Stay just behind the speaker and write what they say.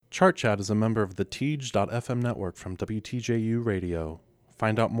Chart Chat is a member of the Teej.fm network from WTJU Radio.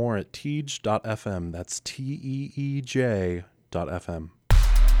 Find out more at Teej.fm. That's TEEJ.fm.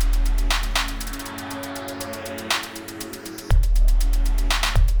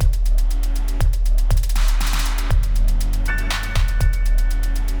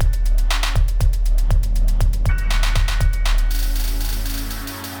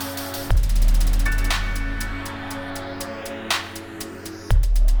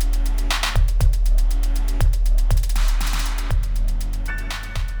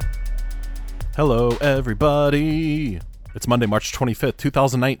 Hello, everybody. It's Monday, March 25th,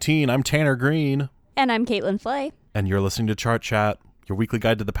 2019. I'm Tanner Green. And I'm Caitlin Flay. And you're listening to Chart Chat, your weekly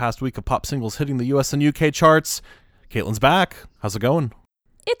guide to the past week of pop singles hitting the US and UK charts. Caitlin's back. How's it going?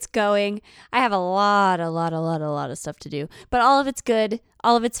 It's going. I have a lot of stuff to do. But all of it's good.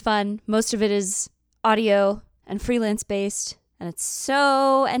 All of it's fun. Most of it is audio and freelance based. And it's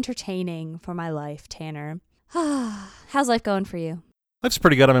so entertaining for my life, Tanner. How's life going for you? Life's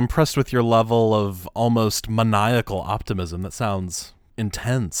pretty good. I'm impressed with your level of almost maniacal optimism. That sounds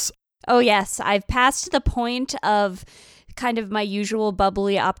intense. Oh, yes. I've passed the point of kind of my usual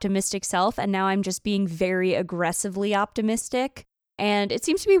bubbly, optimistic self, and now I'm just being very aggressively optimistic. And it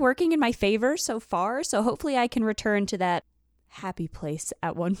seems to be working in my favor so far, so hopefully I can return to that happy place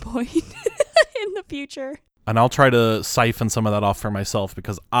at one point in the future. And I'll try to siphon some of that off for myself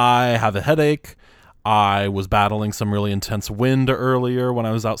because I have a headache. I was battling some really intense wind earlier when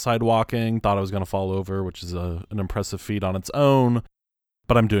I was outside walking. Thought I was going to fall over, which is an impressive feat on its own.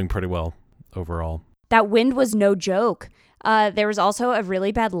 But I'm doing pretty well overall. That wind was no joke. There was also a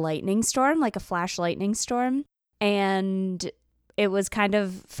really bad lightning storm, like a flash lightning storm. And it was kind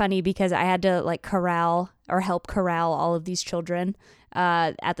of funny because I had to help corral all of these children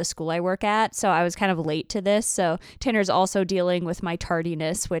at the school I work at. So I was kind of late to this. So Tanner's also dealing with my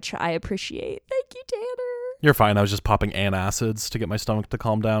tardiness, which I appreciate. Thank you, Tanner. You're fine. I was just popping antacids to get my stomach to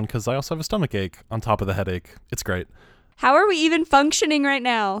calm down because I also have a stomach ache on top of the headache. It's great. How are we even functioning right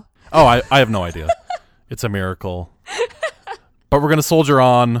now? Oh, I have no idea. It's a miracle. But we're going to soldier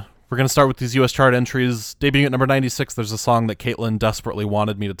on. We're going to start with these US chart entries. Debuting at number 96, there's a song that Caitlin desperately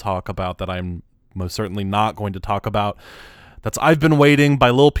wanted me to talk about that I'm most certainly not going to talk about. That's I've Been Waiting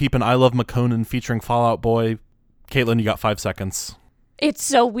by Lil Peep and I Love McConan featuring Fall Out Boy. Caitlin, you got 5 seconds. It's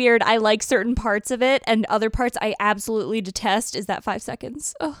so weird. I like certain parts of it, and other parts I absolutely detest. Is that 5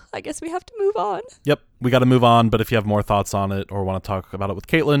 seconds? Oh, I guess we have to move on. Yep, we got to move on, but if you have more thoughts on it or want to talk about it with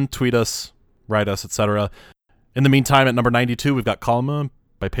Caitlin, tweet us, write us, etc. In the meantime, at number 92, we've got Calma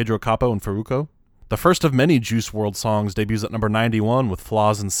by Pedro Capo and Farruko. The first of many Juice WRLD songs debuts at number 91 with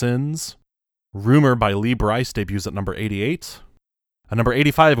Flaws and Sins. Rumor by Lee Brice debuts at number 88. At number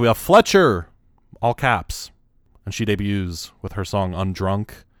 85, we have Fletcher, all caps, and she debuts with her song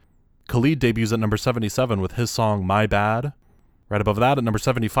Undrunk. Khalid debuts at number 77 with his song My Bad. Right above that, at number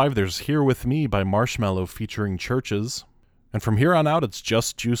 75, there's Here With Me by Marshmello featuring Churches. And from here on out, it's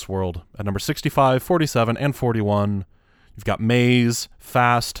just Juice WRLD. At number 65, 47, and 41, you've got Maze,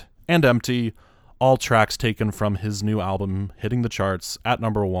 Fast, and Empty, all tracks taken from his new album hitting the charts at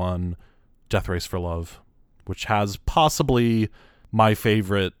number 1, Death Race for Love, which has possibly my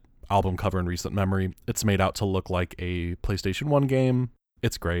favorite album cover in recent memory. It's made out to look like a PlayStation 1 game.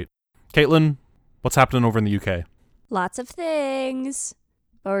 It's great. Caitlin, what's happening over in the UK? Lots of things.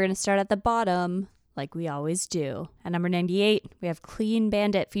 But we're going to start at the bottom, like we always do. At number 98, we have Clean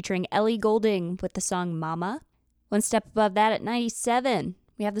Bandit featuring Ellie Goulding with the song Mama. One step above that at 97,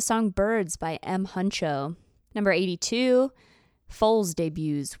 we have the song Birds by M. Huncho. Number 82, Foles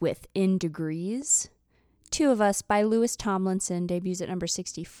debuts with In Degrees. Two of Us by Louis Tomlinson debuts at number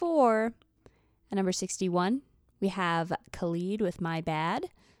 64. At number 61, we have Khalid with My Bad.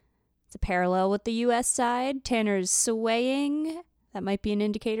 It's a parallel with the US side. Tanner's swaying. That might be an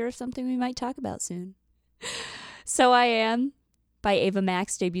indicator of something we might talk about soon. So I Am by Ava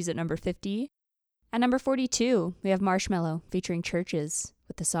Max debuts at number 50. At number 42, we have Marshmello featuring Churches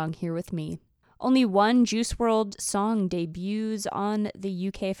with the song Here With Me. Only one Juice WRLD song debuts on the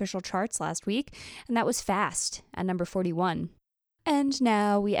UK official charts last week, and that was Fast at number 41. And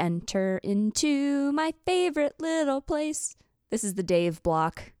now we enter into my favorite little place. This is the Dave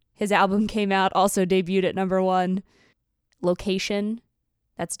block. His album came out, also debuted at number 1. Location,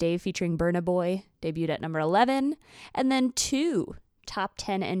 that's Dave featuring Burna Boy, debuted at number 11. And then 2 top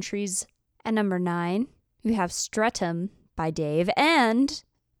 10 entries at number 9. We have Stratum by Dave, and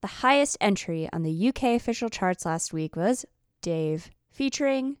the highest entry on the UK official charts last week was Dave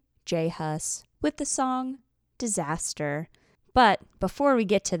featuring J Hus with the song Disaster. But before we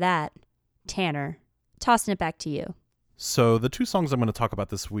get to that, Tanner, tossing it back to you. So the two songs I'm going to talk about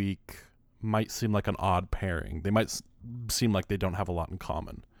this week might seem like an odd pairing. They might seem like they don't have a lot in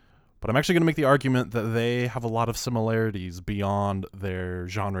common. But I'm actually going to make the argument that they have a lot of similarities beyond their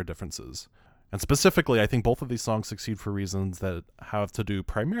genre differences. And specifically, I think both of these songs succeed for reasons that have to do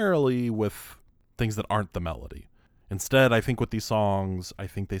primarily with things that aren't the melody. Instead, I think with these songs, I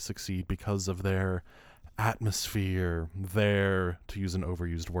think they succeed because of their atmosphere, their, to use an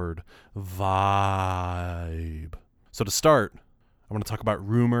overused word, vibe. So to start, I want to talk about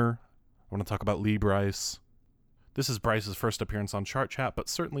Rumor. I want to talk about Lee Brice. This is Brice's first appearance on Chart Chat, but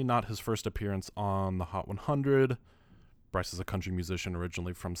certainly not his first appearance on the Hot 100. Brice is a country musician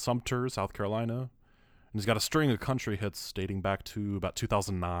originally from Sumter, South Carolina, and he's got a string of country hits dating back to about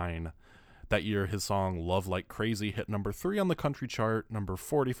 2009. That year, his song Love Like Crazy hit number 3 on the country chart, number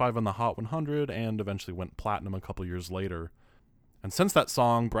 45 on the Hot 100, and eventually went platinum a couple years later. And since that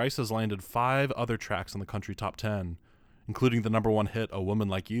song, Brice has landed 5 other tracks in the country top 10, including the number 1 hit A Woman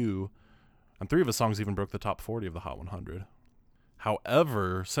Like You, and 3 of his songs even broke the top 40 of the Hot 100.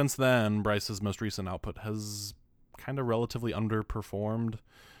 However, since then, Brice's most recent output has kind of relatively underperformed.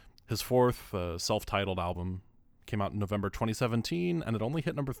 His fourth, self-titled album, came out in November 2017, and it only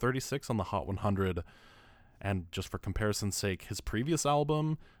hit number 36 on the Hot 100. And just for comparison's sake, his previous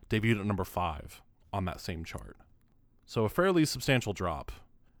album debuted at number 5 on that same chart. So a fairly substantial drop.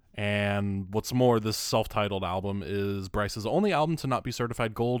 And what's more, this self-titled album is Brice's only album to not be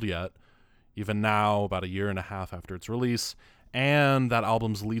certified gold yet, even now, about a year and a half after its release, and that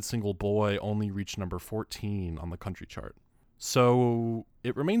album's lead single, Boy, only reached number 14 on the country chart. So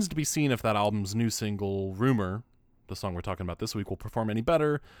it remains to be seen if that album's new single, Rumor, the song we're talking about this week, will perform any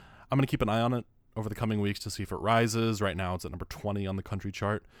better. I'm going to keep an eye on it over the coming weeks to see if it rises. Right now it's at number 20 on the country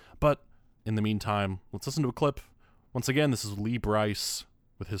chart. But in the meantime, let's listen to a clip. Once again, this is Lee Brice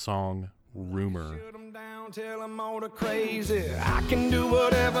with his song, Rumor. Shut 'em down, tell 'em all the crazy. I can do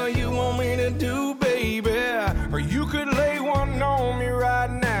whatever you want me to do, baby. Or you could lay one on me right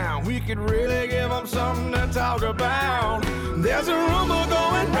now. We could really give 'em something to talk about. There's a rumor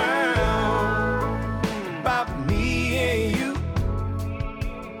going round about me and you,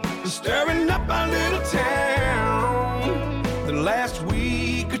 stirring up our little town the last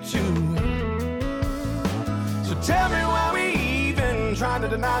week or two. So tell me why we even trying to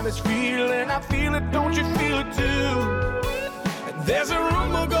deny this feeling. I feel it, don't you feel it too? There's a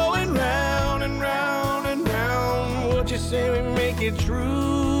rumor going round and round and round. What you say we make it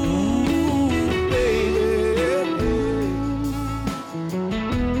true, baby?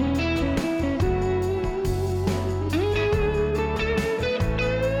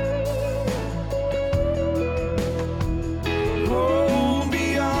 Oh,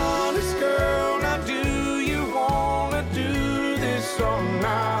 be honest, girl. Now, do you wanna do this or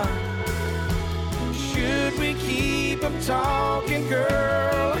not? Should we keep up talking,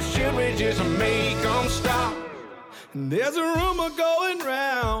 girl, or should we just make them stop? There's a rumor going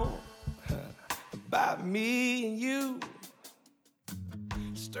round about me and you,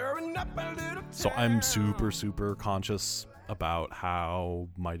 stirring up a little town. So I'm super conscious about how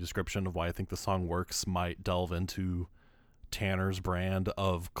my description of why I think the song works might delve into Tanner's brand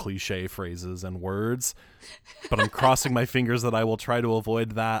of cliche phrases and words, but I'm crossing my fingers that I will try to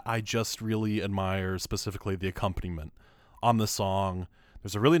avoid that. I just really admire specifically the accompaniment on the song.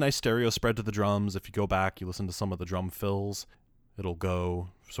 There's a really nice stereo spread to the drums. If you go back, you listen to some of the drum fills, it'll go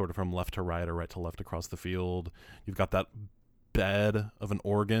sort of from left to right or right to left across the field. You've got that bed of an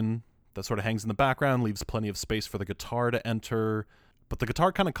organ that sort of hangs in the background, leaves plenty of space for the guitar to enter. But the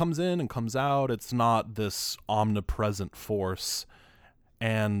guitar kind of comes in and comes out. It's not this omnipresent force.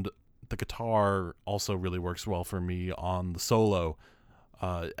 And the guitar also really works well for me on the solo.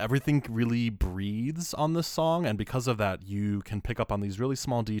 Everything really breathes on this song, and because of that, you can pick up on these really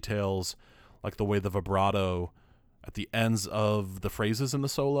small details, like the way the vibrato at the ends of the phrases in the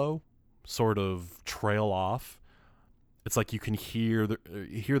solo sort of trail off. It's like you can hear the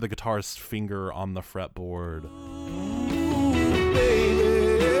guitarist's finger on the fretboard.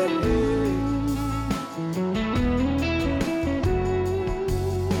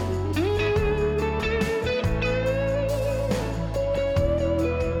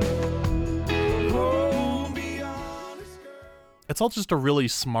 It's all just a really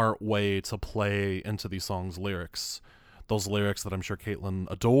smart way to play into these songs' lyrics. Those lyrics that I'm sure Caitlin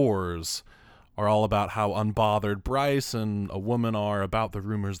adores are all about how unbothered Brice and a woman are about the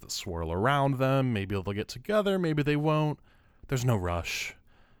rumors that swirl around them. Maybe they'll get together, maybe they won't. There's no rush.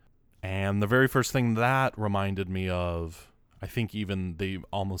 And the very first thing that reminded me of, I think even they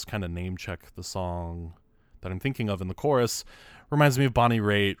almost kind of name check the song that I'm thinking of in the chorus, Reminds me of Bonnie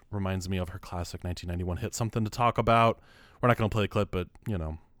Raitt. Reminds me of her classic 1991 hit, Something to Talk About. We're not going to play a clip, but,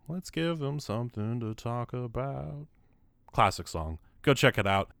 let's give them something to talk about. Classic song. Go check it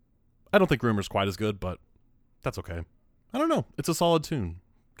out. I don't think Rumor's quite as good, but that's okay. I don't know. It's a solid tune.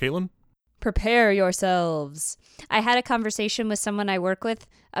 Caitlin? Prepare yourselves. I had a conversation with someone I work with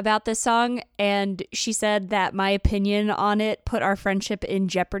about this song, and she said that my opinion on it put our friendship in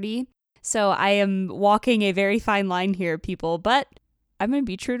jeopardy. So I am walking a very fine line here, people, but I'm going to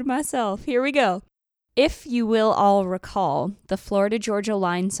be true to myself. Here we go. If you will all recall, the Florida Georgia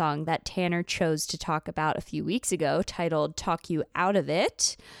Line song that Tanner chose to talk about a few weeks ago, titled Talk You Out of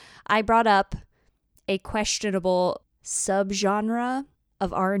It, I brought up a questionable subgenre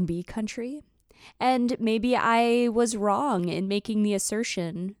of R&B country, and maybe I was wrong in making the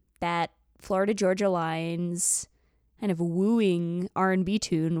assertion that Florida Georgia Line's kind of wooing R&B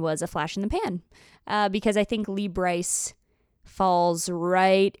tune was a flash in the pan, because I think Lee Brice falls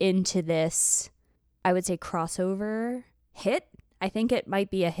right into this, I would say, crossover hit. I think it might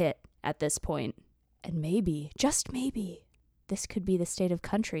be a hit at this point, and maybe, just maybe, this could be the state of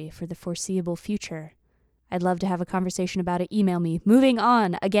country for the foreseeable future. I'd love to have a conversation about it. Email me. Moving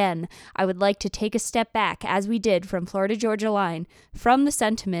on, again, I would like to take a step back, as we did from Florida Georgia Line, from the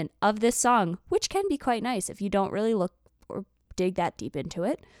sentiment of this song, which can be quite nice if you don't really look or dig that deep into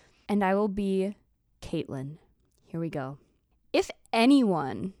it. And I will be Caitlin. Here we go. If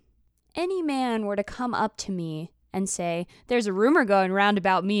anyone, any man were to come up to me and say, there's a rumor going around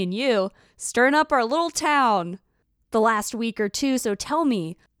about me and you stirring up our little town the last week or two, so tell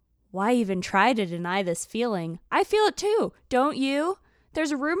me, why even try to deny this feeling? I feel it too, don't you?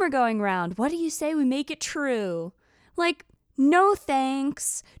 There's a rumor going around. What do you say we make it true? Like, no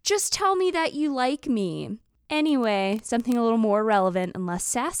thanks. Just tell me that you like me. Anyway, something a little more relevant and less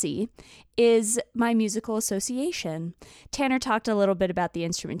sassy is my musical association. Tanner talked a little bit about the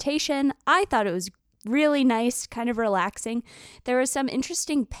instrumentation. I thought it was really nice, kind of relaxing. There was some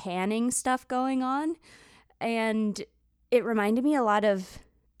interesting panning stuff going on, and it reminded me a lot of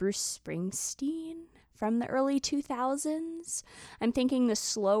Bruce Springsteen from the early 2000s. I'm thinking the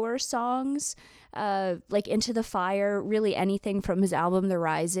slower songs, like Into the Fire, really anything from his album The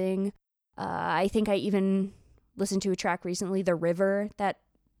Rising. I think I even listened to a track recently, The River, that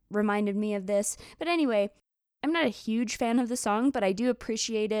reminded me of this. But anyway, I'm not a huge fan of the song, but I do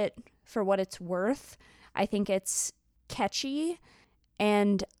appreciate it for what it's worth. I think it's catchy,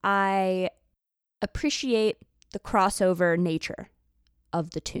 and I appreciate the crossover nature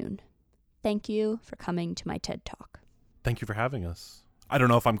of the tune. Thank you for coming to my TED Talk. Thank you for having us. I don't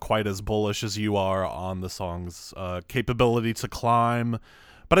know if I'm quite as bullish as you are on the song's capability to climb,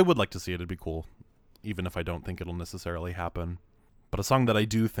 but I would like to see it. It'd be cool, even if I don't think it'll necessarily happen. But a song that I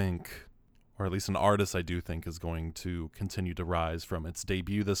do think, or at least an artist I do think, is going to continue to rise from its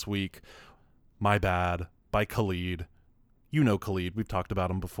debut this week, My Bad by Khalid. You know Khalid, we've talked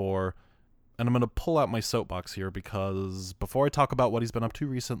about him before. And I'm going to pull out my soapbox here because before I talk about what he's been up to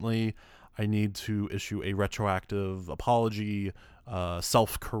recently, I need to issue a retroactive apology,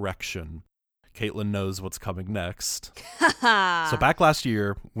 self-correction. Caitlin knows what's coming next. So back last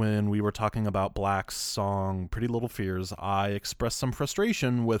year, when we were talking about Black's song Pretty Little Fears, I expressed some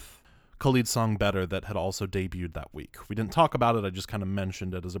frustration with Khalid's song Better that had also debuted that week. We didn't talk about it, I just kind of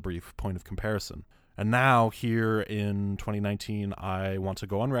mentioned it as a brief point of comparison. And now, here in 2019, I want to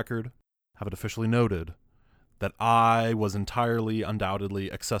go on record, have it officially noted, that I was entirely,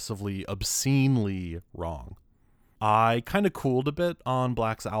 undoubtedly, excessively, obscenely wrong. I kind of cooled a bit on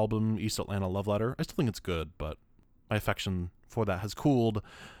Black's album, East Atlanta Love Letter. I still think it's good, but my affection for that has cooled.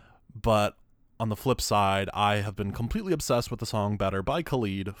 But on the flip side, I have been completely obsessed with the song Better by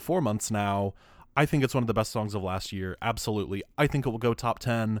Khalid 4 months now. I think it's one of the best songs of last year, absolutely. I think it will go top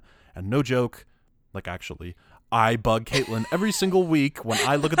 10, and no joke, like actually, I bug Caitlin every single week when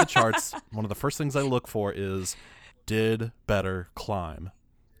I look at the charts. One of the first things I look for is, did Better climb?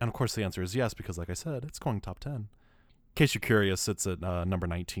 And of course the answer is yes, because like I said, it's going top 10. In case you're curious, it's at number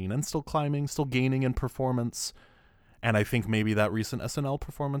 19 and still climbing, still gaining in performance. And I think maybe that recent SNL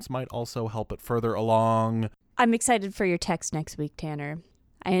performance might also help it further along. I'm excited for your text next week, Tanner.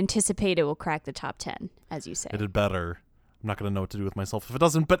 I anticipate it will crack the top 10, as you say. It did better. I'm not going to know what to do with myself if it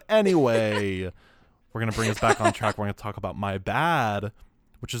doesn't. But anyway, we're going to bring us back on track. We're going to talk about My Bad,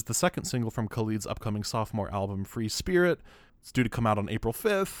 which is the second single from Khalid's upcoming sophomore album, Free Spirit. It's due to come out on April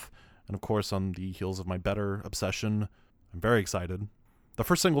 5th. And of course, on the heels of my Better obsession, I'm very excited. The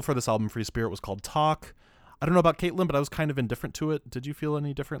first single for this album, Free Spirit, was called Talk. I don't know about Caitlin, but I was kind of indifferent to it. Did you feel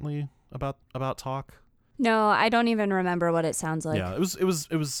any differently about Talk? No, I don't even remember what it sounds like. Yeah,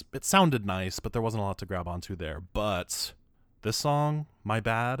 it sounded nice, but there wasn't a lot to grab onto there. But This song, My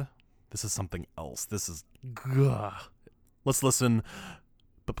Bad, this is something else. This is... Gah. Let's listen.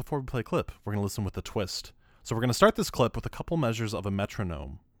 But before we play a clip, we're going to listen with a twist. So we're going to start this clip with a couple measures of a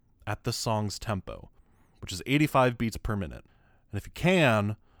metronome at this song's tempo, which is 85 beats per minute. And if you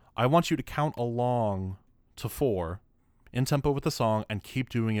can, I want you to count along to 4 in tempo with the song and keep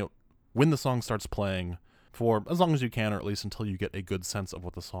doing it when the song starts playing for as long as you can, or at least until you get a good sense of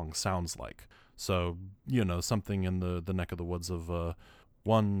what the song sounds like. So, something in the neck of the woods of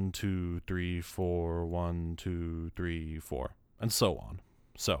 1, 2, 3, 4, 1, 2, 3, 4, and so on.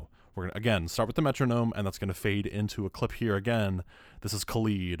 So we're going to, again, start with the metronome, and that's going to fade into a clip here again. This is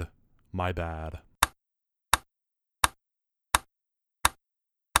Khalid, My Bad.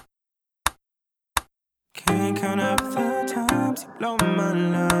 Can't count up the times you blow my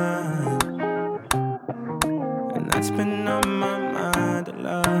line, and that's been on my mind a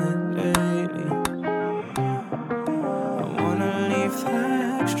lot lately. I wanna leave the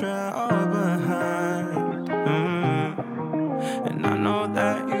extra all behind, and I know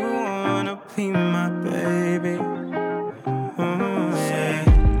that you wanna be my baby. Yeah,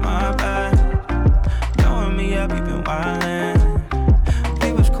 my bad, knowing me up, you been wildin'.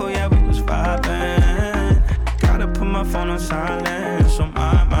 We was cool, yeah, we was vibin'. Gotta put my phone on silent, so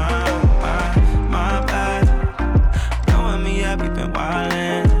my bad. Knowing me, yeah, we been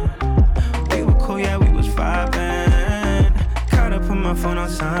wildin'. We were cool, yeah, we was vibin'. Gotta put my phone on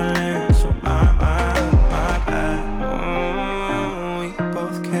silent, so my bad. We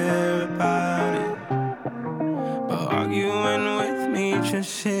both care about it, but arguing with me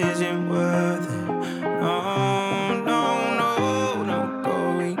just isn't worth it. No, don't go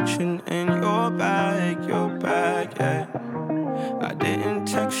reaching in your bag, yeah. I didn't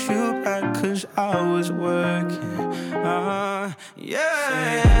text you back 'cause I was working, yeah.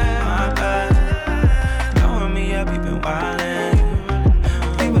 My bad, knowing me, yeah, we been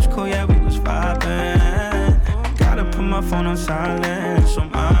wildin'. We was cool, yeah, we was vibin'. Gotta put my phone on silent, so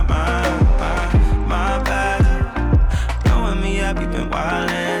my bad. Knowing me, yeah, we been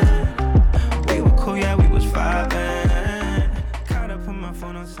wildin'. We were cool, yeah, we was vibin'. Gotta put my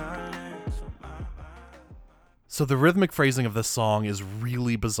phone on silent, so my bad. So the rhythmic phrasing of this song is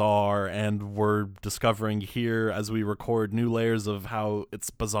really bizarre, and we're discovering here as we record new layers of how it's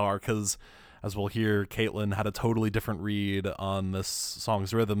bizarre, because as we'll hear, Caitlin had a totally different read on this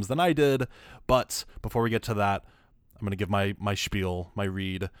song's rhythms than I did. But before we get to that, I'm going to give my spiel, my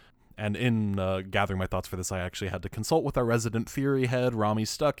read. And in gathering my thoughts for this, I actually had to consult with our resident theory head, Rami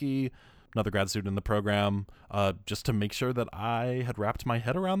Stuckey, another grad student in the program, just to make sure that I had wrapped my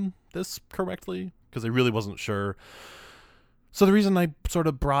head around this correctly, because I really wasn't sure. So the reason I sort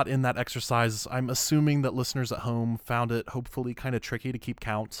of brought in that exercise, I'm assuming that listeners at home found it hopefully kind of tricky to keep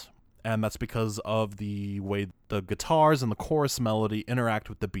count, and that's because of the way the guitars and the chorus melody interact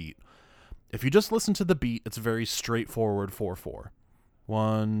with the beat. If you just listen to the beat, it's very straightforward 4/4.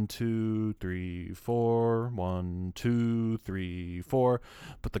 1, 2, 3, 4, 1, 2, 3, 4.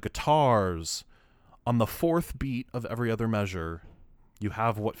 But the guitars, on the 4th beat of every other measure, you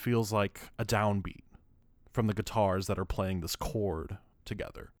have what feels like a downbeat from the guitars that are playing this chord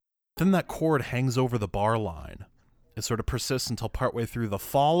together. Then that chord hangs over the bar line. It sort of persists until partway through the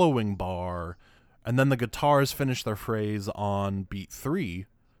following bar, and then the guitars finish their phrase on beat 3,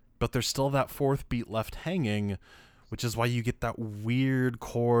 but there's still that 4th beat left hanging, which is why you get that weird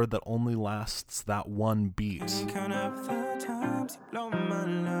chord that only lasts that one beat. Count up the times you blow my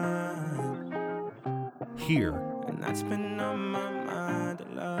line, Here, and that's been on my mind a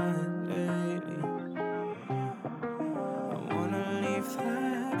lot lately. I wanna leave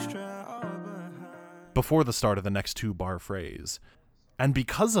the extra all behind. before the start of the next 2-bar phrase. And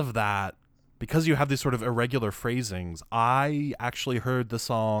because of that, because you have these sort of irregular phrasings, I actually heard the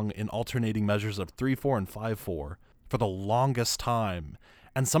song in alternating measures of 3/4 and 5/4 for the longest time.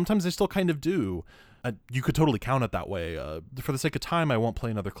 And sometimes I still kind of do. You could totally count it that way. For the sake of time, I won't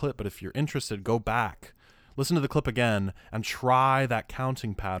play another clip, but if you're interested, go back, listen to the clip again, and try that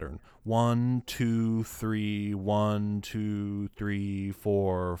counting pattern. 1, 2, 3, 1, 2, 3,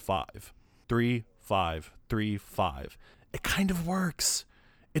 4, 5. 3, 5, 3, 5. It kind of works.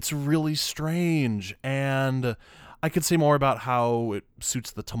 It's really strange, and I could say more about how it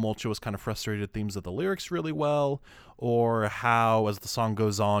suits the tumultuous, kind of frustrated themes of the lyrics really well, or how, as the song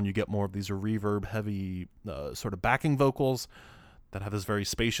goes on, you get more of these reverb-heavy sort of backing vocals that have this very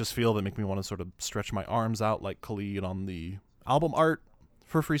spacious feel that make me want to sort of stretch my arms out like Khalid on the album art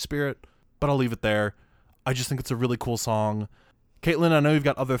for Free Spirit, but I'll leave it there. I just think it's a really cool song. Caitlin, I know you've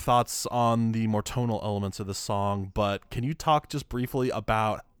got other thoughts on the more tonal elements of this song, but can you talk just briefly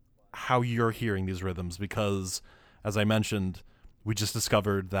about how you're hearing these rhythms? Because as I mentioned, we just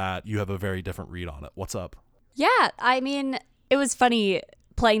discovered that you have a very different read on it. What's up? Yeah, I mean, it was funny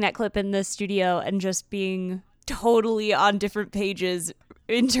playing that clip in the studio and just being totally on different pages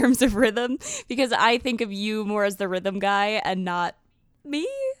in terms of rhythm, because I think of you more as the rhythm guy and not me,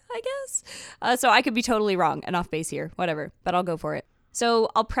 I guess. So I could be totally wrong and off base here, whatever, but I'll go for it. So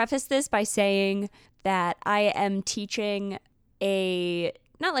I'll preface this by saying that I am teaching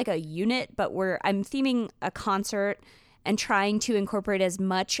not like a unit, but I'm theming a concert and trying to incorporate as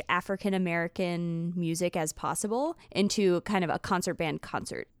much African American music as possible into kind of a concert band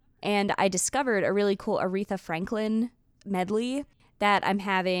concert. And I discovered a really cool Aretha Franklin medley that I'm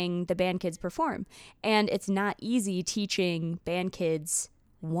having the band kids perform. And it's not easy teaching band kids,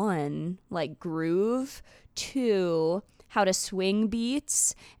 1, like groove, 2, how to swing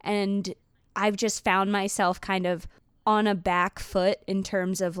beats. And I've just found myself kind of on a back foot in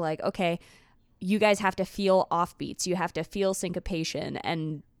terms of like, okay, you guys have to feel off beats. You have to feel syncopation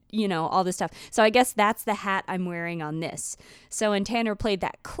and, all this stuff. So I guess that's the hat I'm wearing on this. So when Tanner played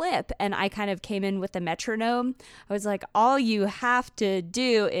that clip and I kind of came in with the metronome, I was like, all you have to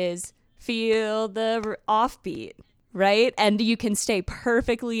do is feel the offbeat, right? And you can stay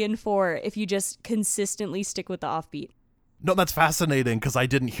perfectly in 4 if you just consistently stick with the offbeat. No, that's fascinating because I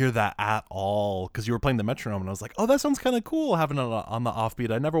didn't hear that at all because you were playing the metronome and I was like, oh, that sounds kind of cool having it on the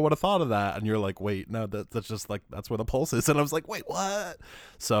offbeat. I never would have thought of that. And you're like, wait, no, that's just like, that's where the pulse is. And I was like, wait, what?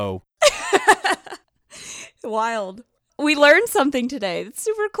 So. Wild. We learned something today. It's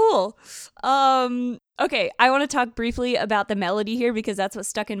super cool. Okay, I want to talk briefly about the melody here because that's what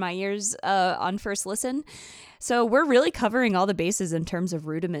stuck in my ears on first listen. So we're really covering all the bases in terms of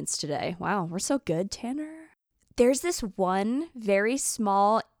rudiments today. Wow, we're so good, Tanner. There's this one very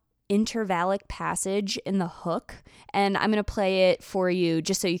small intervallic passage in the hook, and I'm going to play it for you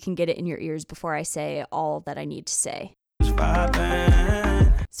just so you can get it in your ears before I say all that I need to say.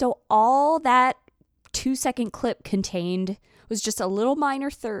 So all that 2-second clip contained was just a little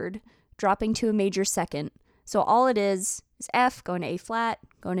minor third dropping to a major second. So all it is F going to A flat,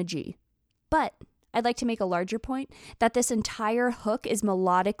 going to G. But I'd like to make a larger point that this entire hook is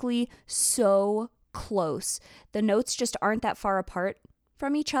melodically so close. The notes just aren't that far apart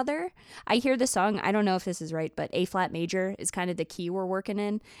from each other. I hear the song, I don't know if this is right, but A flat major is kind of the key we're working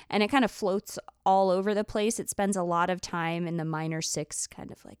in, and it kind of floats all over the place. It spends a lot of time in the minor 6,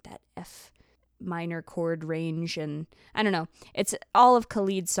 kind of like that F minor chord range, and I don't know. It's all of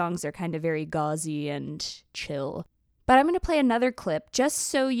Khalid's songs are kind of very gauzy and chill. But I'm going to play another clip just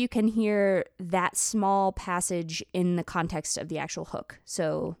so you can hear that small passage in the context of the actual hook.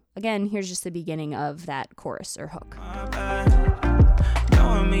 So again, here's just the beginning of that chorus or hook.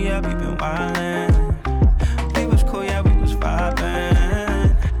 Blowing me up, you been wildin'. We was cool, yeah, we was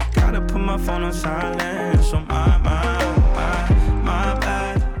vibin'. Gotta put my phone on silent, so my bad.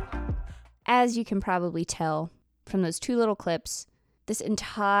 As you can probably tell from those 2 little clips, this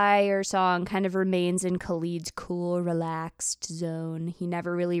entire song kind of remains in Khalid's cool, relaxed zone. He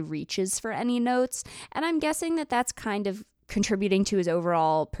never really reaches for any notes, and I'm guessing that that's kind of contributing to his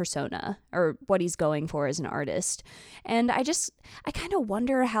overall persona or what he's going for as an artist. And I kind of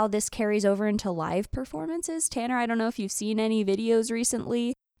wonder how this carries over into live performances. Tanner, I don't know if you've seen any videos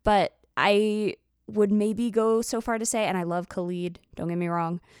recently, but I would maybe go so far to say, and I love Khalid, don't get me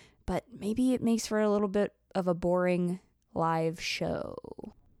wrong, but maybe it makes for a little bit of a boring live show.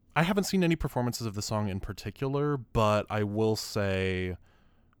 I haven't seen any performances of the song in particular, but I will say,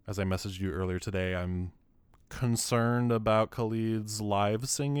 as I messaged you earlier today, I'm concerned about Khalid's live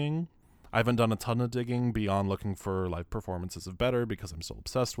singing. I haven't done a ton of digging beyond looking for live performances of Better because I'm so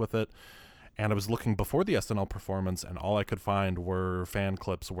obsessed with it. And I was looking before the SNL performance, and all I could find were fan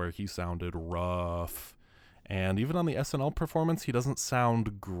clips where he sounded rough. And even on the SNL performance, he doesn't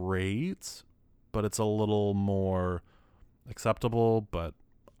sound great, but it's a little more acceptable. But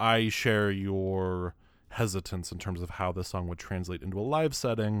I share your hesitance in terms of how this song would translate into a live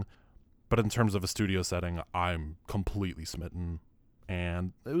setting. But in terms of a studio setting, I'm completely smitten.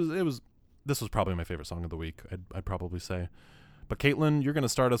 And this was probably my favorite song of the week, I'd probably say. But Caitlin, you're going to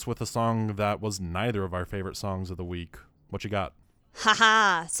start us with a song that was neither of our favorite songs of the week. What you got?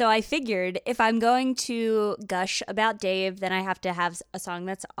 Haha. So I figured if I'm going to gush about Dave, then I have to have a song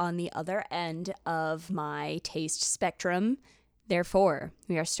that's on the other end of my taste spectrum. Therefore,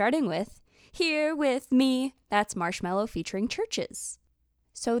 we are starting with Here With Me. That's Marshmello featuring Churches.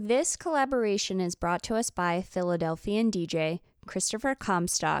 So this collaboration is brought to us by Philadelphian DJ Christopher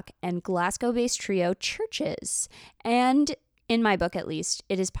Comstock and Glasgow-based trio Churches. And in my book, at least,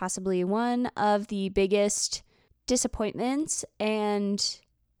 it is possibly one of the biggest disappointments and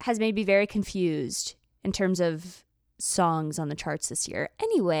has made me very confused in terms of songs on the charts this year.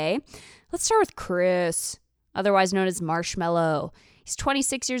 Anyway, let's start with Chris, otherwise known as Marshmello. He's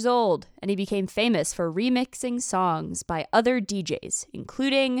 26 years old, and he became famous for remixing songs by other DJs,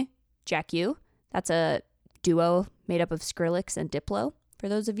 including Jack U. That's a duo made up of Skrillex and Diplo, for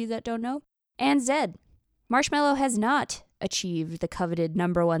those of you that don't know, and Zedd. Marshmello has not achieved the coveted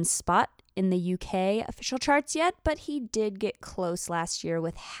 #1 spot in the UK official charts yet, but he did get close last year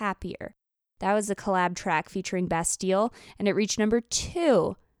with Happier. That was a collab track featuring Bastille, and it reached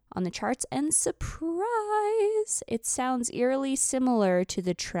 #2 on the charts, and surprise, it sounds eerily similar to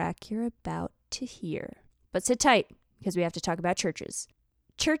the track you're about to hear. But sit tight, because we have to talk about Chvrches.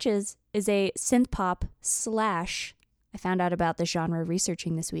 Chvrches is a synth-pop / I found out about this genre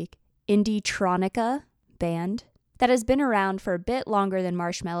researching this week, indie-tronica band that has been around for a bit longer than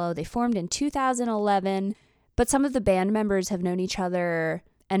Marshmello. They formed in 2011, but some of the band members have known each other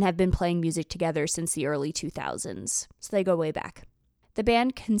and have been playing music together since the early 2000s, so they go way back. The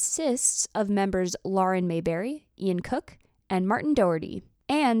band consists of members Lauren Mayberry, Ian Cook, and Martin Doherty.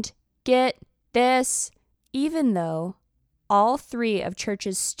 And, get this, even though all 3 of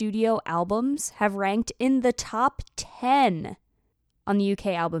Chvrches' studio albums have ranked in the top 10 on the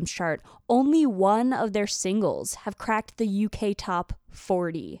UK albums chart, only one of their singles have cracked the UK top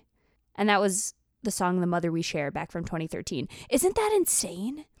 40. And that was the song The Mother We Share back from 2013. Isn't that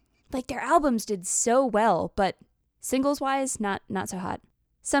insane? Like, their albums did so well, but singles-wise, not so hot.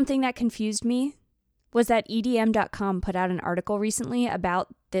 Something that confused me was that EDM.com put out an article recently about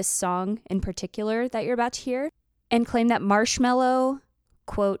this song in particular that you're about to hear, and claimed that Marshmello,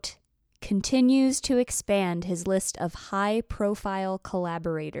 quote, continues to expand his list of high-profile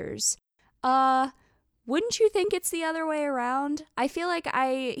collaborators. Wouldn't you think it's the other way around? I feel like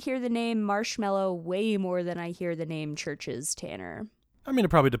I hear the name Marshmello way more than I hear the name Chvrches, Tanner. I mean, it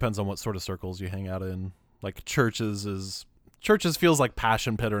probably depends on what sort of circles you hang out in. Like, Chvrches feels like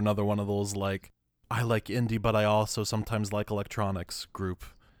Passion Pit or another one of those, like, I like indie, but I also sometimes like electronics group.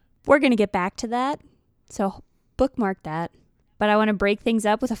 We're going to get back to that, so bookmark that. But I want to break things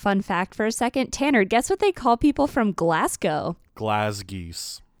up with a fun fact for a second. Tanner, guess what they call people from Glasgow?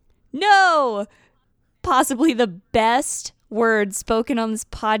 Glasgeese. No! Possibly the best word spoken on this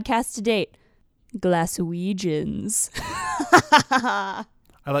podcast to date. Glaswegians.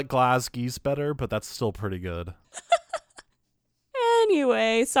 I like Glasgeese better, but that's still pretty good.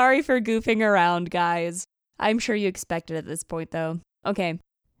 Anyway, sorry for goofing around, guys. I'm sure you expect it at this point, though. Okay.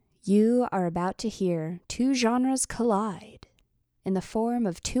 You are about to hear 2 genres collide in the form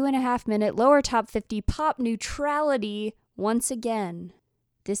of 2.5-minute lower top 50 pop neutrality once again.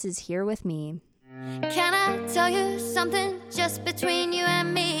 This is Here With Me. Can I tell you something just between you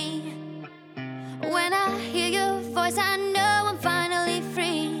and me? When I hear your voice, I know I'm finally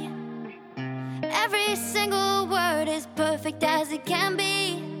free. Every single word is perfect as it can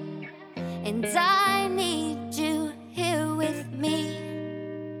be, and I need you here with me.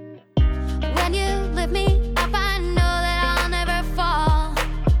 When you lift me up, I know that I'll never fall.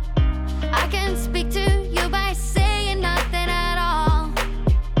 I can speak to you by saying nothing at all.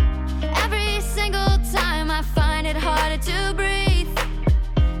 Every single time I find it harder to breathe,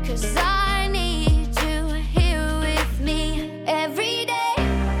 'cause I need you here with me every day.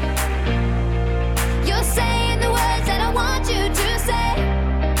 You're saying the words that I want you to say.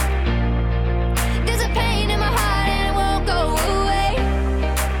 There's a pain in my heart and it won't go away.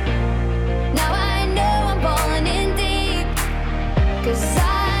 Now I know I'm falling in deep, 'cause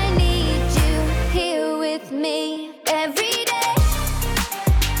I need you here with me every day.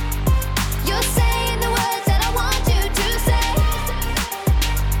 You're saying the words that I want you to say.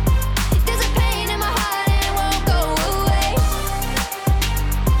 There's a pain in my heart and it won't go away.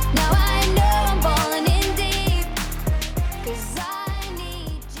 Now I know I'm falling in deep, 'cause I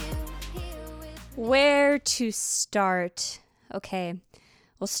need you here with me. Where to start? Okay,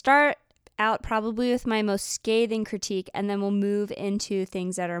 we'll start out probably with my most scathing critique, and then we'll move into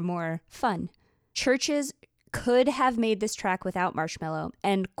things that are more fun. Chvrches could have made this track without Marshmello,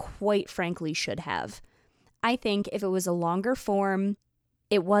 and quite frankly should have. I think if it was a longer form,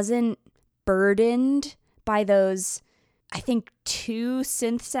 it wasn't burdened by those, I think, 2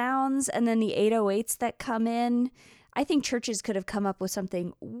 synth sounds and then the 808s that come in. I think Chvrches could have come up with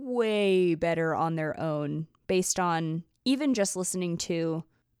something way better on their own based on even just listening to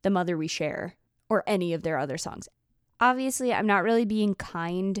The Mother We Share or any of their other songs. Obviously, I'm not really being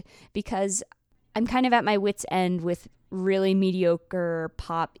kind because I'm kind of at my wit's end with really mediocre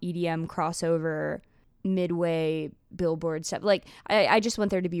pop EDM crossover midway Billboard stuff. Like, I just want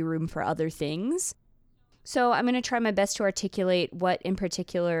there to be room for other things. So I'm going to try my best to articulate what in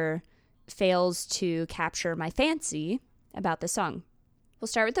particular fails to capture my fancy about the song. We'll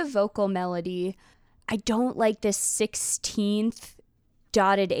start with the vocal melody. I don't like this 16th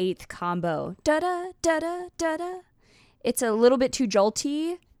dotted 8th combo. Da-da, da-da, da-da. It's a little bit too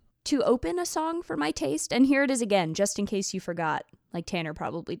jolty to open a song for my taste. And here it is again, just in case you forgot, like Tanner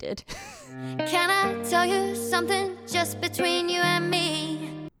probably did. Can I tell you something just between you and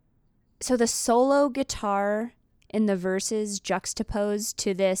me? So the solo guitar in the verses juxtaposed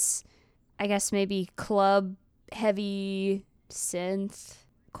to this, I guess maybe club heavy synth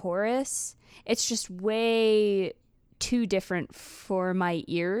chorus, it's just way too different for my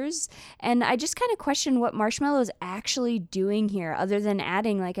ears. And I just kind of question what Marshmello is actually doing here, other than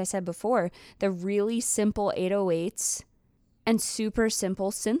adding, like I said before, the really simple 808s and super simple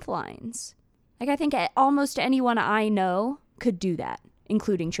synth lines. Like, I think almost anyone I know could do that,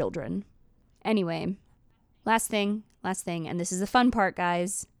 including children. Anyway, last thing, and this is the fun part,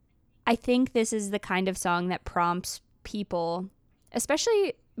 guys. I think this is the kind of song that prompts people,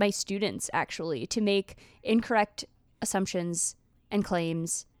 especially my students actually, to make incorrect assumptions and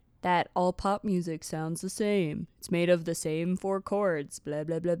claims that all pop music sounds the same. It's made of the same 4 chords, blah,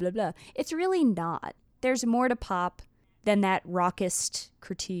 blah, blah, blah, blah. It's really not. There's more to pop than that rockist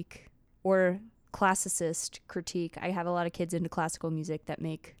critique or classicist critique. I have a lot of kids into classical music that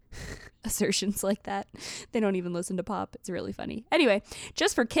make assertions like that. They don't even listen to pop. It's really funny. Anyway,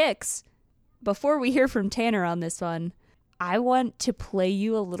 just for kicks, before we hear from Tanner on this one, I want to play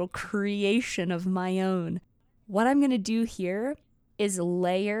you a little creation of my own. What I'm going to do here is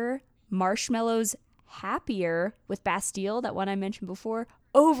layer Marshmello's Happier with Bastille, that one I mentioned before,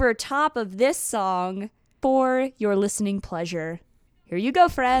 over top of this song for your listening pleasure. Here you go,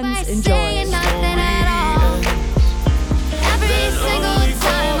 friends. Enjoy. Saying nothing at all. Every single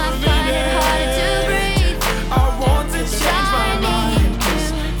time I find it harder to breathe. I want to change my mind,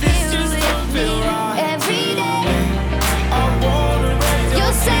 'cause this just don't feel right. Every day I wanna raise you're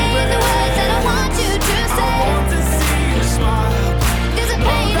a saying the words that I want you to I say. want to see you smile. There's a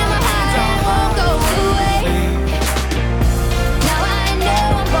pain in my heart that won't go away. Now I know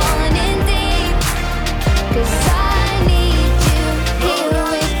I'm falling in deep, 'cause I need you here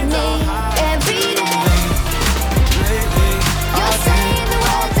with me every day. You're saying the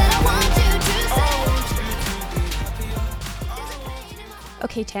words that I want you to say. There's a pain in my heart.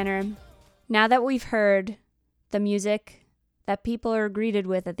 Okay, Tanner, now that we've heard the music that people are greeted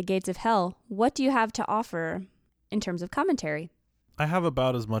with at the gates of hell, what do you have to offer in terms of commentary? I have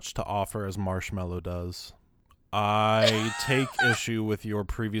about as much to offer as Marshmello does. I take issue with your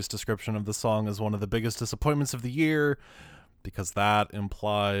previous description of the song as one of the biggest disappointments of the year, because that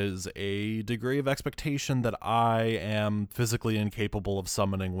implies a degree of expectation that I am physically incapable of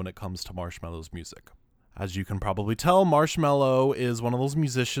summoning when it comes to Marshmello's music. As you can probably tell, Marshmello is one of those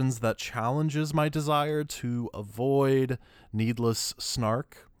musicians that challenges my desire to avoid needless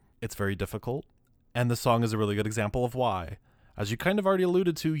snark. It's very difficult, and the song is a really good example of why. As you kind of already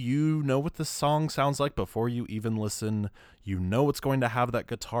alluded to, you know what this song sounds like before you even listen. You know it's going to have that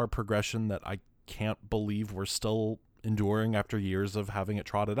guitar progression that I can't believe we're still enduring after years of having it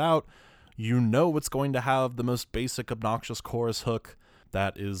trotted out. You know it's going to have the most basic obnoxious chorus hook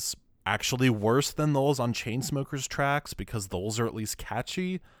that is actually worse than those on Chainsmokers tracks, because those are at least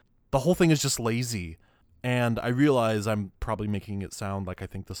catchy. The whole thing is just lazy. And I realize I'm probably making it sound like I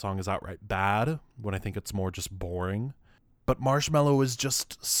think the song is outright bad, when I think it's more just boring. But Marshmello is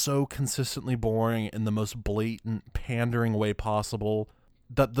just so consistently boring in the most blatant, pandering way possible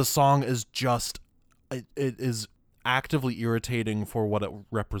that the song is just, it is actively irritating for what it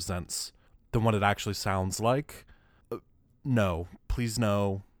represents than what it actually sounds like. No, please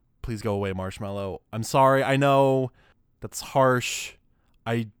no. Please go away, Marshmello. I'm sorry. I know that's harsh.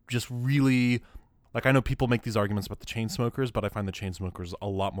 I just really, like, I know people make these arguments about the Chainsmokers, but I find the Chainsmokers a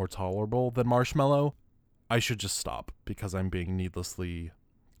lot more tolerable than Marshmello. I should just stop because I'm being needlessly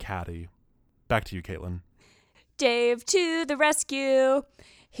catty. Back to you, Caitlin. Dave to the rescue.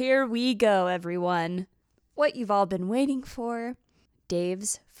 Here we go, everyone. What you've all been waiting for.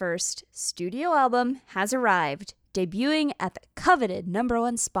 Dave's first studio album has arrived, debuting at the coveted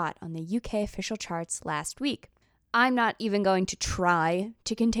 #1 spot on the UK official charts last week. I'm not even going to try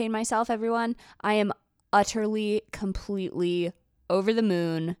to contain myself, everyone. I am utterly, completely over the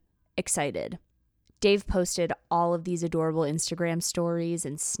moon excited. Dave posted all of these adorable Instagram stories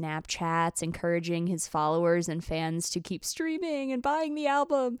and Snapchats encouraging his followers and fans to keep streaming and buying the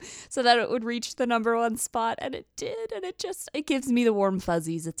album so that it would reach the #1 spot, and it did, and it gives me the warm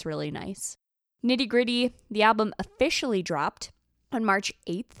fuzzies. It's really nice. Nitty Gritty, the album officially dropped on March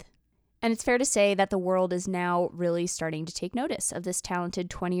 8th, And it's fair to say that the world is now really starting to take notice of this talented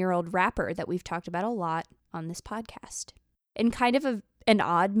 20-year-old rapper that we've talked about a lot on this podcast. In kind of an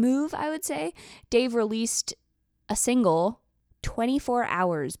odd move, I would say, Dave released a single 24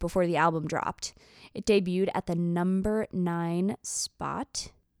 hours before the album dropped. It debuted at the number 9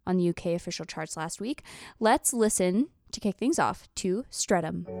 spot on the UK official charts last week. Let's listen, to kick things off, to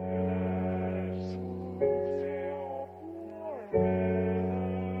Streatham.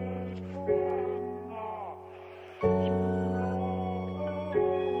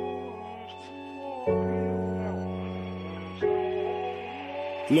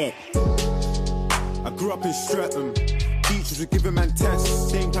 Look, I grew up in Streatham. Teachers were giving man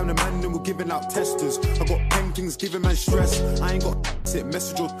tests. Same time the man them were giving out testers. I got pen things giving man stress. I ain't got it,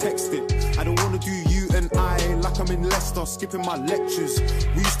 message or text it. I don't wanna do you and I like I'm in Leicester, skipping my lectures.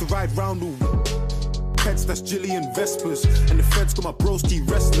 We used to ride round the pets, that's Gillian Vespers. And the feds got my broski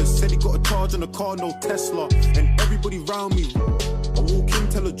restless. Said he got a charge on the car, no Tesla. And everybody round me, I walk in,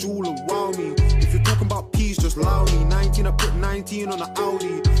 tell a jeweler, wow me. If you're talking about peas, just allow me. 19, I put 19 on an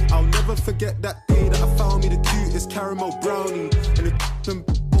Audi. I'll never forget that day that I found me the cutest caramel brownie. And the them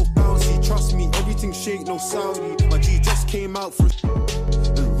both bouncy, trust me, everything shake, no Saudi. My G just came out for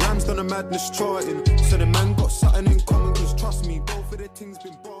and Rams done a madness charting. So the man got something in common, cause trust me, both of their things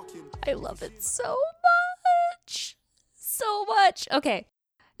been barking. I love it so much. So much. Okay.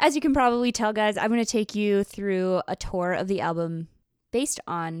 As you can probably tell, guys, I'm going to take you through a tour of the album based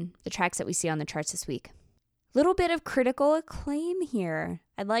on the tracks that we see on the charts this week. Little bit of critical acclaim here.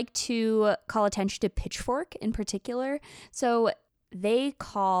 I'd like to call attention to Pitchfork in particular. So they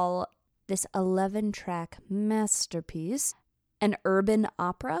call this 11-track masterpiece an urban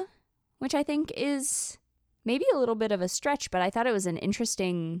opera, which I think is maybe a little bit of a stretch, but I thought it was an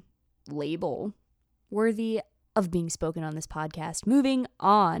interesting label worthy of being spoken on this podcast. Moving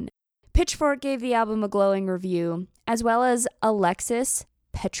on. Pitchfork gave the album a glowing review, as well as Alexis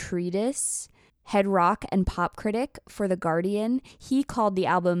Petridis, head rock and pop critic for The Guardian. He called the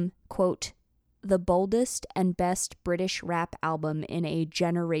album, quote, the boldest and best British rap album in a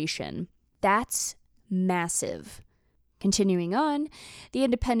generation. That's massive. Continuing on, The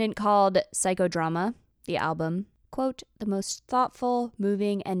Independent called Psychodrama, the album, quote, the most thoughtful,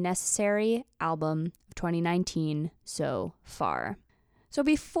 moving, and necessary album of 2019 so far. So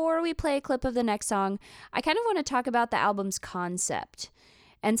before we play a clip of the next song, I kind of want to talk about the album's concept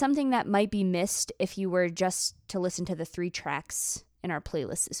and something that might be missed if you were just to listen to the 3 tracks in our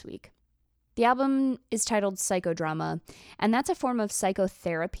playlist this week. The album is titled Psychodrama, and that's a form of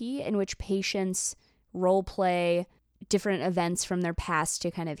psychotherapy in which patients role play different events from their past to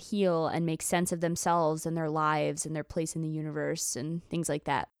kind of heal and make sense of themselves and their lives and their place in the universe and things like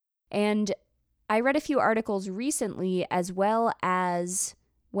that. And I read a few articles recently, as well as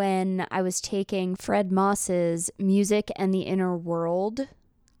when I was taking Fred Moss's Music and the Inner World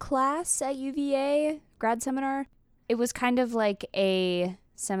class at UVA grad seminar. It was kind of like a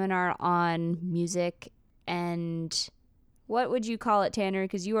seminar on music and what would you call it, Tanner?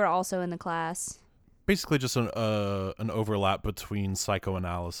 Because you were also in the class. Basically just an overlap between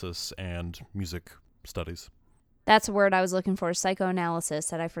psychoanalysis and music studies. That's a word I was looking for, psychoanalysis,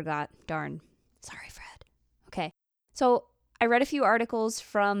 that I forgot. Darn. Sorry, Fred. Okay. So I read a few articles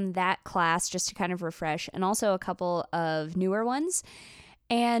from that class just to kind of refresh, and also a couple of newer ones.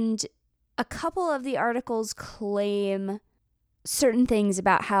 And a couple of the articles claim certain things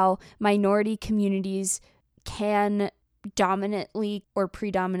about how minority communities can dominantly or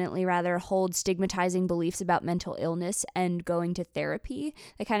predominantly rather hold stigmatizing beliefs about mental illness and going to therapy.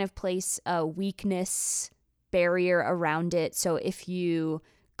 They kind of place a weakness barrier around it. So if you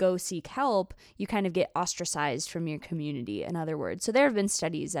go seek help, you kind of get ostracized from your community, in other words. So there have been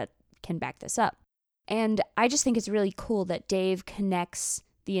studies that can back this up. And I just think it's really cool that Dave connects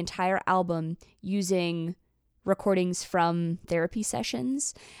the entire album using recordings from therapy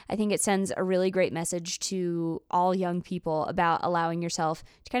sessions. I think it sends a really great message to all young people about allowing yourself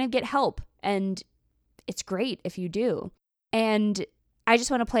to kind of get help. And it's great if you do. And I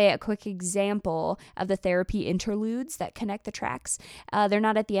just want to play a quick example of the therapy interludes that connect the tracks. They're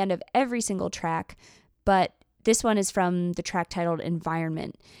not at the end of every single track, but this one is from the track titled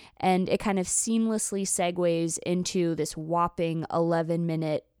Environment, and it kind of seamlessly segues into this whopping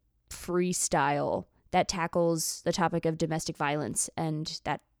 11-minute freestyle that tackles the topic of domestic violence, and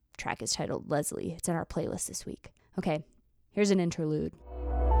that track is titled Leslie. It's in our playlist this week. Okay, here's an interlude.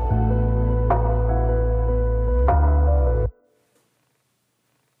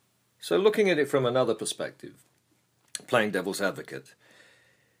 So looking at it from another perspective, playing devil's advocate,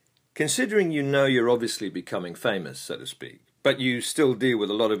 considering you know you're obviously becoming famous, so to speak, but you still deal with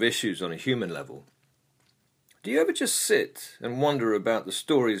a lot of issues on a human level. Do you ever just sit and wonder about the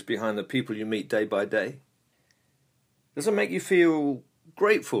stories behind the people you meet day by day? Does it make you feel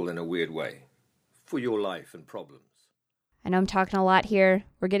grateful in a weird way for your life and problems? I know I'm talking a lot here.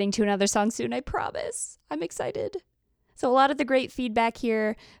 We're getting to another song soon, I promise. I'm excited. So a lot of the great feedback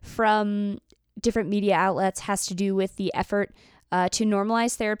here from different media outlets has to do with the effort to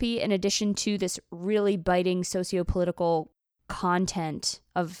normalize therapy, in addition to this really biting socio-political content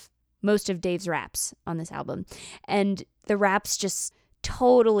of most of Dave's raps on this album. And the raps just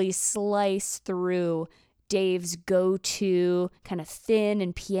totally slice through Dave's go-to kind of thin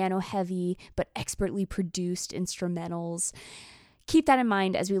and piano-heavy but expertly produced instrumentals. Keep that in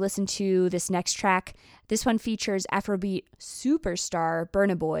mind as we listen to this next track. This one features Afrobeat superstar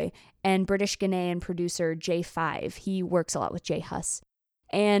Burna Boy and British Ghanaian producer J5. He works a lot with J Hus.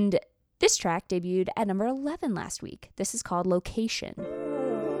 And this track debuted at number 11 last week. This is called Location.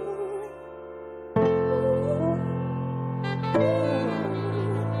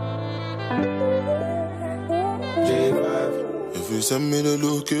 J5. If you send me the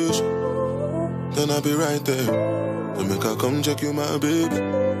location, then I'll be right there. And make her come check you, my baby.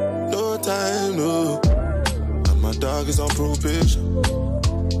 No time, no. And my dog is on probation.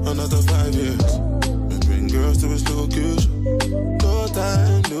 Another 5 years. And bring girls to his location. No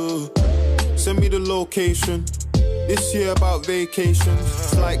time, no. Send me the location. This year about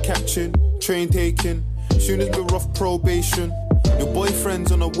vacations. Flight catching, train taking. Soon as we're off probation. Your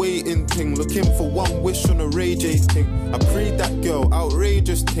boyfriend's on a waiting thing, looking for one wish on a Ray J thing. I prayed that girl,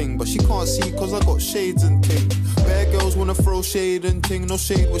 outrageous thing, but she can't see cause I got shades and thing. Bare girls wanna throw shade and thing, no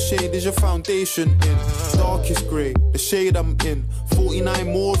shade, what shade is your foundation in? Darkest grey, the shade I'm in,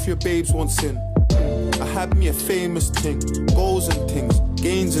 49 more if your babes want sin. I had me a famous thing, goals and things,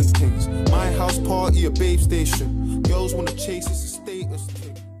 gains and things. My house party, a babe station. Girls wanna chase, it's a status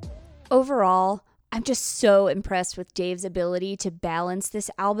thing. Overall, I'm just so impressed with Dave's ability to balance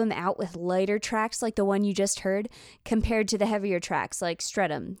this album out with lighter tracks like the one you just heard, compared to the heavier tracks like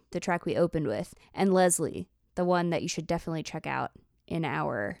Streatham, the track we opened with, and Leslie, the one that you should definitely check out in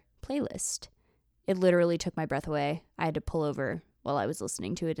our playlist. It literally took my breath away. I had to pull over while I was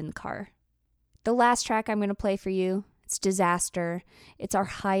listening to it in the car. The last track I'm going to play for you, it's Disaster. It's our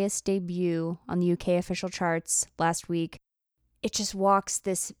highest debut on the UK official charts last week. It just walks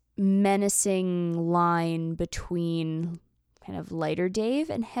this menacing line between kind of lighter Dave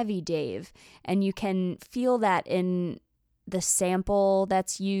and heavy Dave, and you can feel that in the sample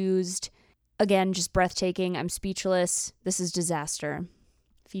that's used. Again, just breathtaking. I'm speechless. This is Disaster,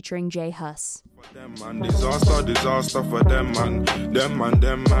 featuring J Hus. Them man, disaster for them man, them man,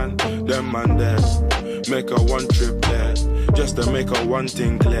 them man, them man there. Make a one trip there, just to make a one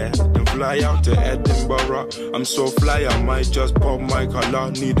thing clear. Then fly out to Edinburgh. I'm so fly, I might just pop my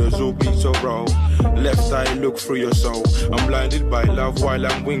collar. Need a Zoopy so bro. Left eye look through your soul. I'm blinded by love while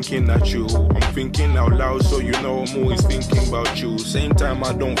I'm winking at you. I'm thinking out loud, so you know I'm always thinking about you. Same time,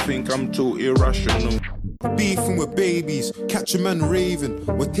 I don't think I'm too irrational. Beefing with babies, catch a man raving.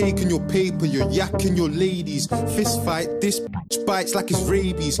 We're taking your paper, you're yakking your ladies. Fist fight, this bitch bites like it's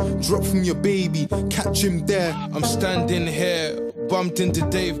rabies. Drop from your baby, catch him there. I'm standing here, bumped into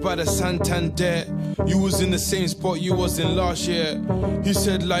Dave by the Santander. You was in the same spot you was in last year. He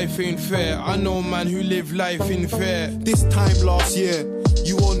said life ain't fair. I know a man who live life in fair. This time last year,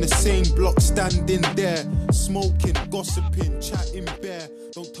 you on the same block standing there. Smoking, gossiping, chatting bare.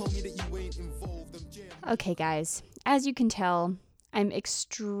 Don't tell me that you ain't involved. Okay, guys, as you can tell, I'm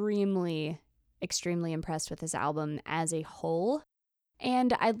extremely impressed with this album as a whole.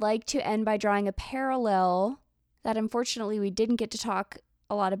 And I'd like to end by drawing a parallel that unfortunately we didn't get to talk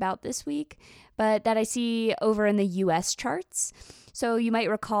a lot about this week, but that I see over in the US charts. So you might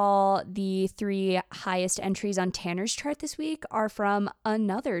recall the 3 highest entries on Tanner's chart this week are from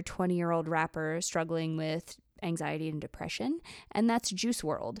another 20-year-old rapper struggling with anxiety and depression, and that's Juice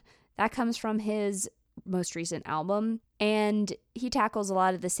WRLD. That comes from his most recent album, and he tackles a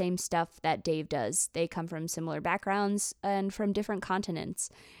lot of the same stuff that Dave does. They come from similar backgrounds and from different continents,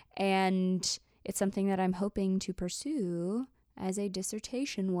 and it's something that I'm hoping to pursue as a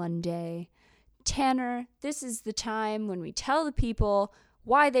dissertation one day. Tanner, this is the time when we tell the people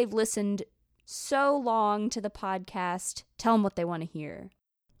why they've listened so long to the podcast. Tell them what they want to hear.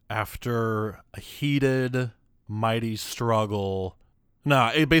 After a heated, mighty struggle,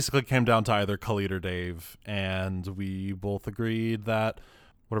 no, it basically came down to either Khalid or Dave, and we both agreed that,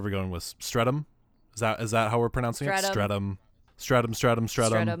 what are we going with? Streatham? Is that how we're pronouncing it? Streatham. Streatham.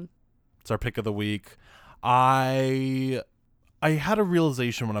 It's our pick of the week. I had a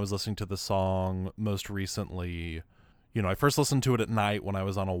realization when I was listening to the song most recently. You know, I first listened to it at night when I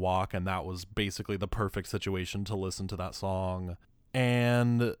was on a walk, and that was basically the perfect situation to listen to that song.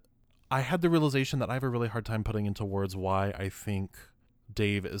 And I had the realization that I have a really hard time putting into words why I think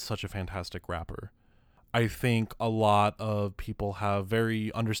Dave is such a fantastic rapper. I think a lot of people have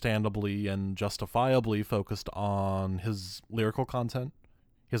very understandably and justifiably focused on his lyrical content.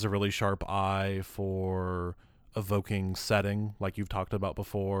 He has a really sharp eye for evoking setting, like you've talked about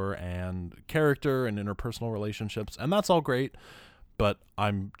before, and character and interpersonal relationships, and that's all great, but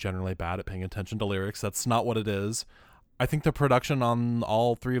I'm generally bad at paying attention to lyrics. That's not what it is. I think the production on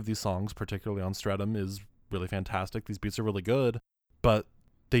all three of these songs, particularly on Streatham, is really fantastic. These beats are really good, but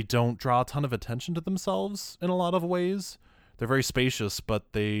they don't draw a ton of attention to themselves in a lot of ways. They're very spacious,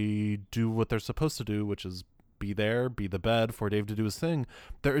 but they do what they're supposed to do, which is be there, be the bed for Dave to do his thing.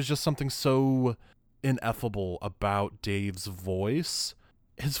 There is just something so ineffable about Dave's voice.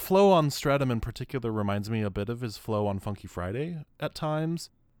 His flow on Streatham in particular reminds me a bit of his flow on Funky Friday at times,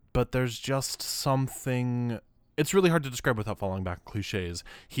 but there's just something... It's really hard to describe without falling back cliches.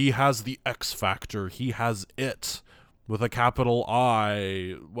 He has the X factor. He has it with a capital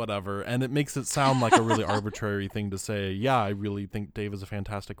I, whatever, and it makes it sound like a really arbitrary thing to say. Yeah, I really think Dave is a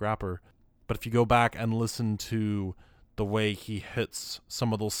fantastic rapper. But if you go back and listen to the way he hits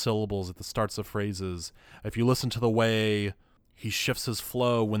some of those syllables at the starts of phrases, if you listen to the way he shifts his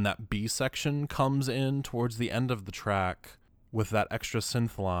flow when that B section comes in towards the end of the track with that extra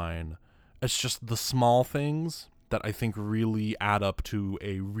synth line, it's just the small things that I think really add up to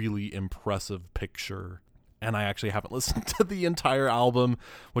a really impressive picture. And I actually haven't listened to the entire album,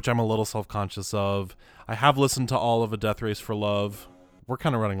 which I'm a little self-conscious of. I have listened to all of A Death Race for Love. We're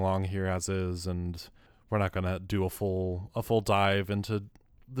kind of running long here as is, and we're not going to do a full dive into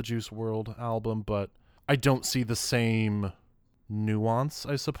the Juice WRLD album, but I don't see the same nuance,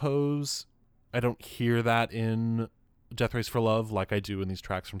 I suppose. I don't hear that in Death Race for Love like I do in these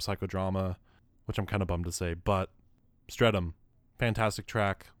tracks from Psychodrama, which I'm kind of bummed to say. But Streatham, fantastic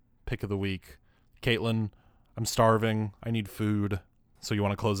track, pick of the week. Caitlin, I'm starving. I need food. So you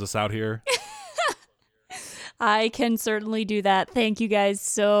want to close this out here? I can certainly do that. Thank you guys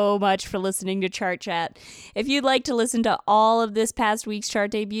so much for listening to Chart Chat. If you'd like to listen to all of this past week's chart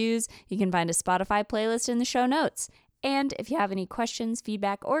debuts, you can find a Spotify playlist in the show notes. And if you have any questions,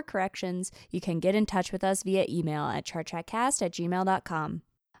 feedback, or corrections, you can get in touch with us via email at chartchatcast@gmail.com.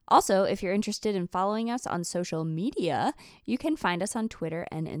 Also, if you're interested in following us on social media, you can find us on Twitter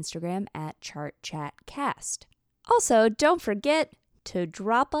and Instagram at ChartChatCast. Also, don't forget to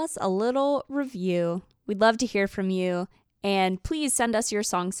drop us a little review. We'd love to hear from you, and please send us your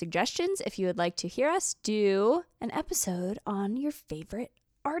song suggestions if you would like to hear us do an episode on your favorite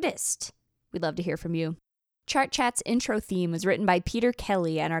artist. We'd love to hear from you. Chart Chat's intro theme was written by Peter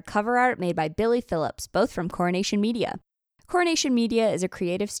Kelly and our cover art made by Billy Phillips, both from Coronation Media. Coronation Media is a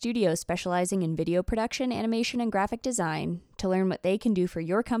creative studio specializing in video production, animation, and graphic design. To learn what they can do for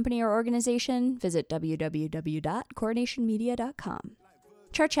your company or organization, visit www.coronationmedia.com.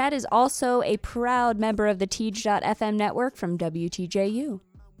 Chart Chat is also a proud member of the Teej.fm network from WTJU.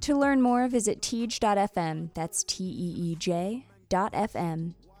 To learn more, visit Teej.fm. That's TEEJ.fm.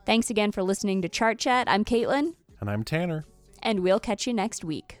 Thanks again for listening to Chart Chat. I'm Caitlin. And I'm Tanner. And we'll catch you next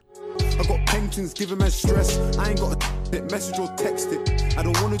week. I got pensions giving man stress. I ain't got a message or text it. I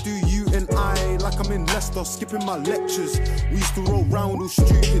don't wanna do you and I like I'm in Leicester, skipping my lectures. We used to roll round all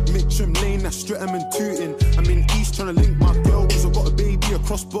stupid. Mitcham Lane, that's Streatham and Tooting. I'm in East trying to link my girl, cause I got a baby, a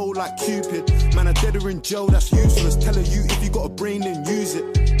crossbow like Cupid. Man, I dead her in jail, that's useless. Tell her you, if you got a brain, then use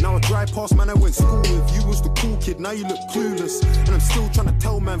it. Now I drive past, man, I went school with. You was the cool kid, now you look clueless. And I'm still trying to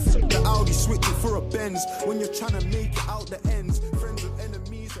tell man, the Audi, switch it for a Benz. When you're trying to make it out the ends, friends with